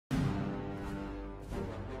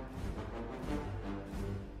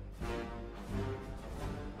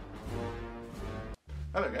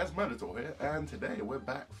Hello guys, Murdertor here, and today we're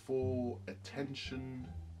back for Attention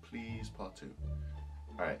Please Part 2.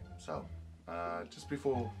 Alright, so, just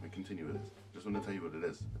before we continue with this, just want to tell you what it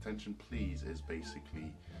is. Attention Please is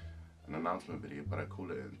basically an announcement video, but I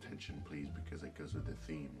call it Attention Please because it goes with the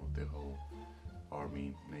theme of the whole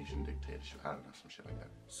army, nation, dictatorship, I don't know, some shit like that.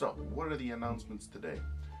 So, what are the announcements today?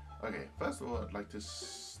 Okay, first of all, I'd like to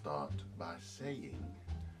start by saying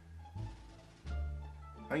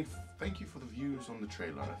thank you for the views on the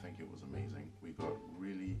trailer. I think it was amazing. We got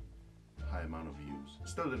really high amount of views.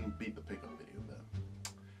 Still didn't beat the pickup video, but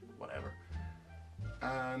whatever.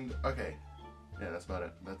 And okay, yeah, that's about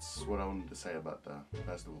it. That's what I wanted to say about the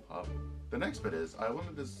festival part. The next bit is I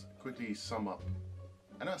wanted to quickly sum up.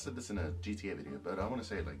 I know I said this in a GTA video, but I want to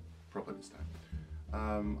say it like proper this time.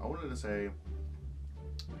 I wanted to say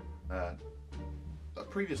a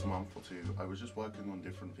previous month or two, I was just working on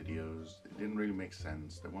different videos. It didn't really make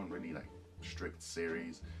sense. They weren't really like strict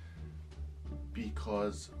series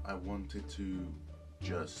because I wanted to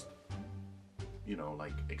just, you know,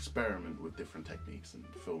 like experiment with different techniques and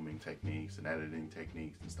filming techniques and editing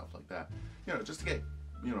techniques and stuff like that. You know, just to get,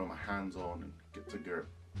 you know, my hands on and get to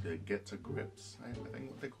grips. I think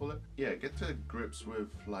what they call it. Yeah, get to grips with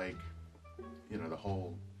like, you know, the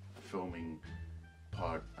whole filming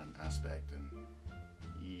part and aspect and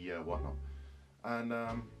yeah, whatnot. And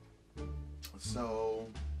so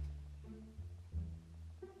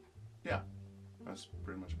yeah, that's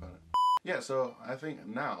pretty much about it. Yeah, so I think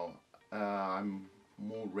now I'm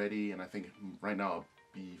more ready, and I think right now I'll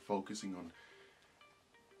be focusing on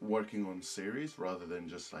working on series rather than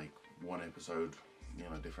just like one episode, you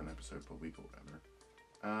know, different episode per week or whatever.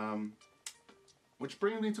 Which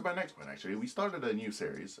brings me to my next point actually. We started a new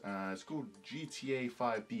series, it's called GTA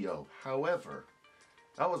 5 DO. However,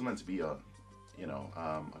 that was meant to be a, you know,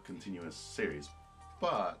 a continuous series,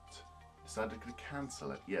 but decided to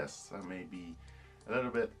cancel it. Yes, that may be a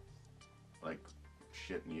little bit like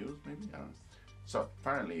shit news, maybe, I don't know. So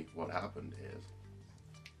apparently what happened is,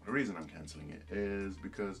 the reason I'm cancelling it is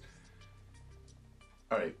because,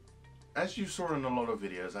 alright, as you saw in a lot of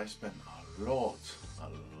videos, I spent a lot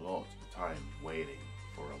of time waiting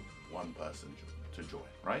for one person to join,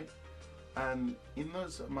 right? And in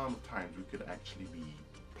those amount of times we could actually be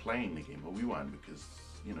playing the game, but we weren't because,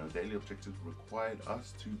 you know, daily objectives required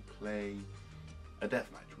us to play a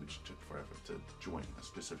deathmatch, which took forever to join a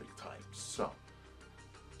specific type. So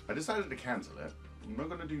I decided to cancel it. I'm not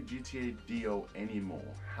going to do GTA DO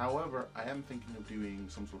anymore. However, I am thinking of doing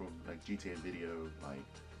some sort of like GTA video, like,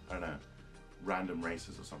 I don't know, random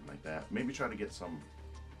races or something like that. Maybe try to get some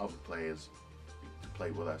other players to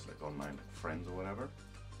play with us, like online, like friends or whatever.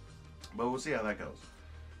 But we'll see how that goes.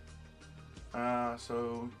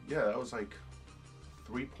 So yeah, that was like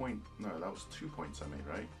 2 points I made,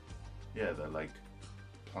 right? Yeah, the like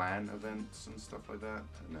plan events and stuff like that,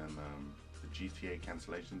 and then the GTA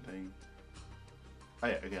cancellation thing. Oh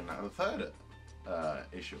yeah, again, now the third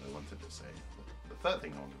issue I wanted to say, the third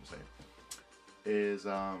thing I wanted to say is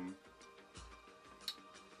I'm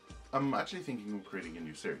actually thinking of creating a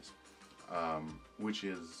new series, which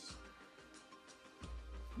is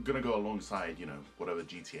gonna go alongside, you know, whatever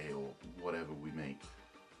GTA or whatever we make.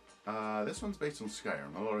 This one's based on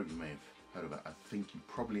Skyrim. A lot of you may have heard of it. I think you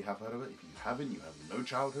probably have heard of it. If you haven't, you have no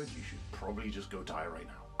childhood. You should probably just go die right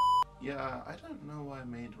now. Yeah, I don't know why I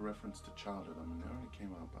made a reference to childhood. I mean, it only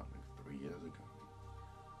came out about like 3 years ago.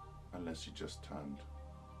 Unless you just turned,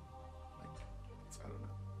 like, I don't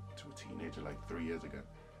know, to a teenager like 3 years ago.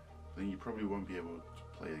 Then you probably won't be able to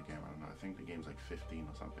play the game. I don't know. I think the game's like 15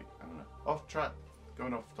 or something. I don't know. Off track.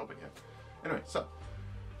 Going off topic here. Anyway, so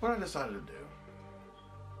what I decided to do,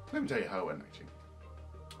 let me tell you how it went actually.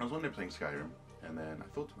 I was one day playing Skyrim, and then I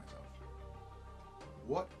thought to myself,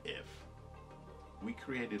 what if we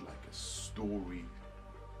created like a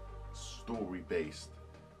story-based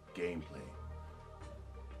gameplay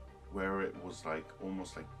where it was like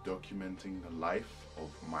almost like documenting the life of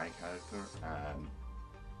my character and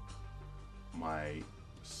my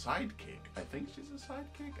sidekick. I think she's a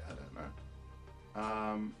sidekick, I don't know.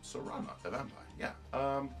 Serana, the vampire, yeah.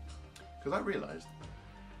 Because I realized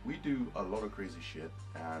we do a lot of crazy shit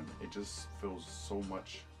and it just feels so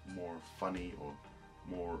much more funny or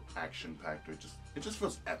more action-packed, or it just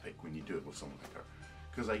feels epic when you do it with someone like her.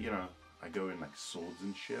 Because I go in like swords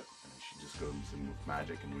and shit, and she just goes in with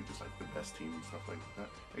magic, and we're just like the best team and stuff like that.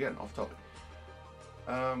 Again, off topic.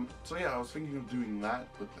 So yeah, I was thinking of doing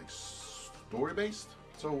that, but like story-based.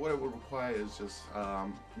 So what it would require is just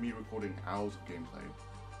me recording hours of gameplay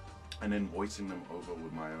and then voicing them over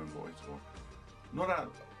with my own voice, or not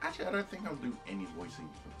out. Actually, I don't think I'll do any voicing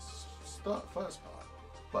for the first part,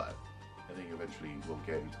 but I think eventually we'll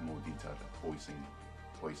get into more detail like voice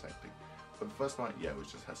acting. But the first part, yeah, it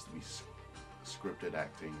just has to be scripted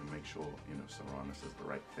acting and make sure, you know, Serana says the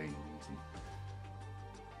right things and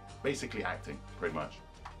basically acting, pretty much,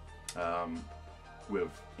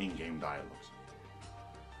 with in-game dialogues.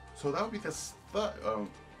 So that would be the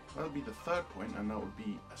third point, and that would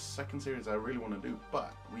be a second series I really want to do,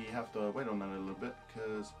 but we have to wait on that a little bit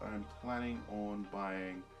because I'm planning on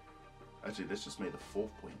buying. Actually, this just made the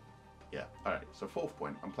fourth point. Yeah, alright, so fourth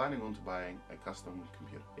point, I'm planning on buying a custom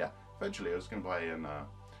computer. Yeah, eventually I was going to buy an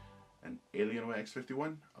Alienware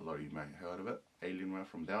X51. A lot of you might have heard of it. Alienware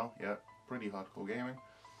from Dell. Yeah, pretty hardcore gaming.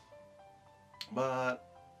 But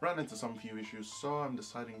ran into some few issues, so I'm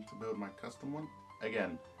deciding to build my custom one.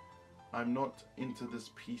 Again, I'm not into this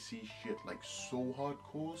PC shit like so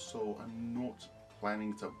hardcore, so I'm not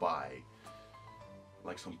planning to buy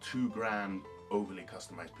like some $2,000 overly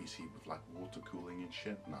customized PC with like water cooling and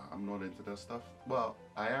shit. Nah, I'm not into that stuff. Well,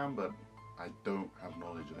 I am, but I don't have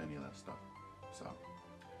knowledge of any of that stuff. So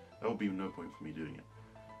there will be no point for me doing it.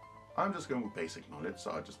 I'm just going with basic knowledge,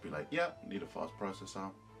 so I'll just be like, yeah, need a fast processor,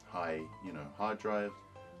 high, you know, hard drive,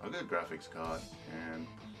 a good graphics card, and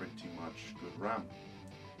pretty much good RAM.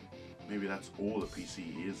 Maybe that's all the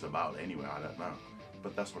PC is about anyway, I don't know.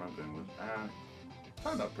 But that's what I'm going with, and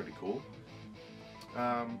turned out pretty cool.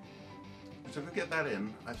 So if we get that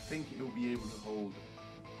in, I think it will be able to hold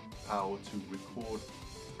power to record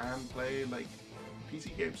and play like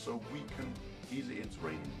PC games. So we can easily, it's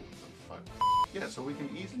raining, what the fuck. Yeah, so we can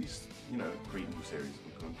easily, you know, create new series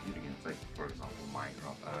of computing games. Like, for example,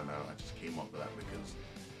 Minecraft. I don't know, I just came up with that because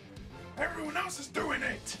everyone else is doing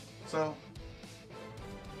it. So,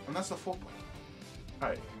 and that's the 4 point.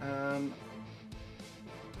 Alright, and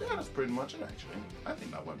yeah, that's pretty much it actually. I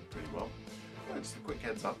think that went pretty well. Yeah, just a quick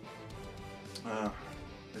heads up.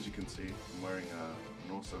 As you can see, I'm wearing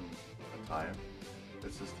an awesome attire.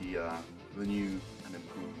 This is the new and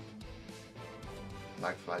improved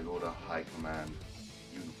Black Flag Order High Command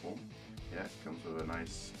uniform. Yeah, it comes with a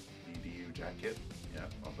nice BDU jacket. Yeah,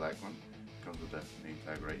 a black one. Comes with that name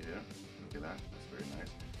tag right here. Look at that, that's very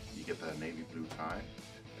nice. You get the navy blue tie,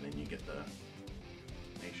 and then you get the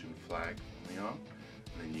nation flag on the arm,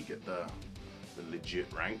 and then you get the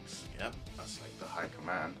legit ranks. Yep, that's like the high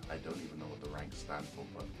command. I don't even know what the ranks stand for,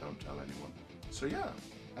 but don't tell anyone. So yeah,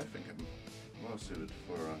 I think I'm well suited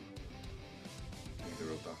for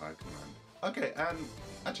leader of the high command. Okay, and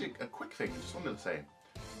actually a quick thing, I just wanted to say,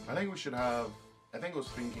 I think we should have, I think I was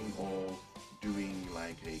thinking of doing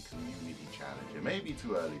like a community challenge. It may be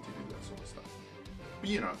too early to do that sort of stuff, but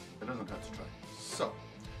you know, it doesn't hurt to try. So,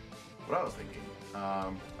 what I was thinking,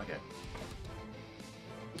 okay,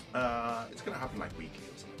 it's gonna happen like weekly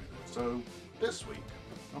or something like that. So this week,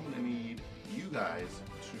 I'm gonna need you guys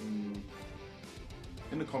to,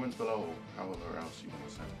 in the comments below, however else you want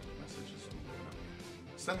to send messages,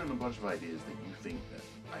 send in a bunch of ideas that you think that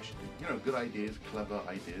I should do. You know, good ideas, clever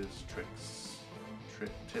ideas, tricks,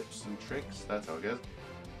 tips and tricks, that's how it goes.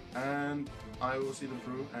 And I will see them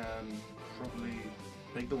through and probably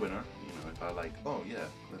pick the winner. You know, if I like, oh yeah,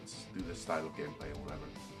 let's do this style of gameplay or whatever.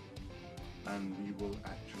 And we will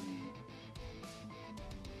actually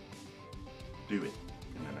do it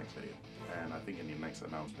in the next video. And I think in the next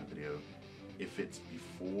announcement video, if it's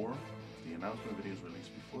before, if the announcement video is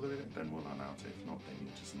released before the video, then we'll announce it. If not, then you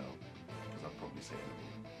just know, because I'll probably say it in the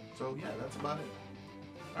video. So yeah, that's about it.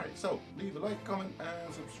 Alright, so leave a like, comment,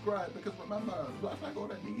 and subscribe, because remember, Black Flag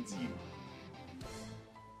Order needs you.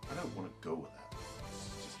 I don't want to go with that.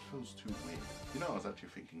 It just feels too weird. You know, I was actually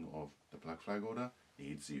thinking of the Black Flag Order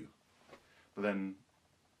needs you. But then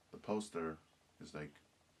the poster is like,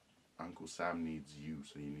 Uncle Sam needs you,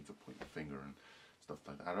 so you need to point your finger and stuff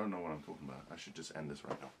like that. I don't know what I'm talking about. I should just end this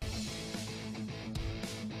right now.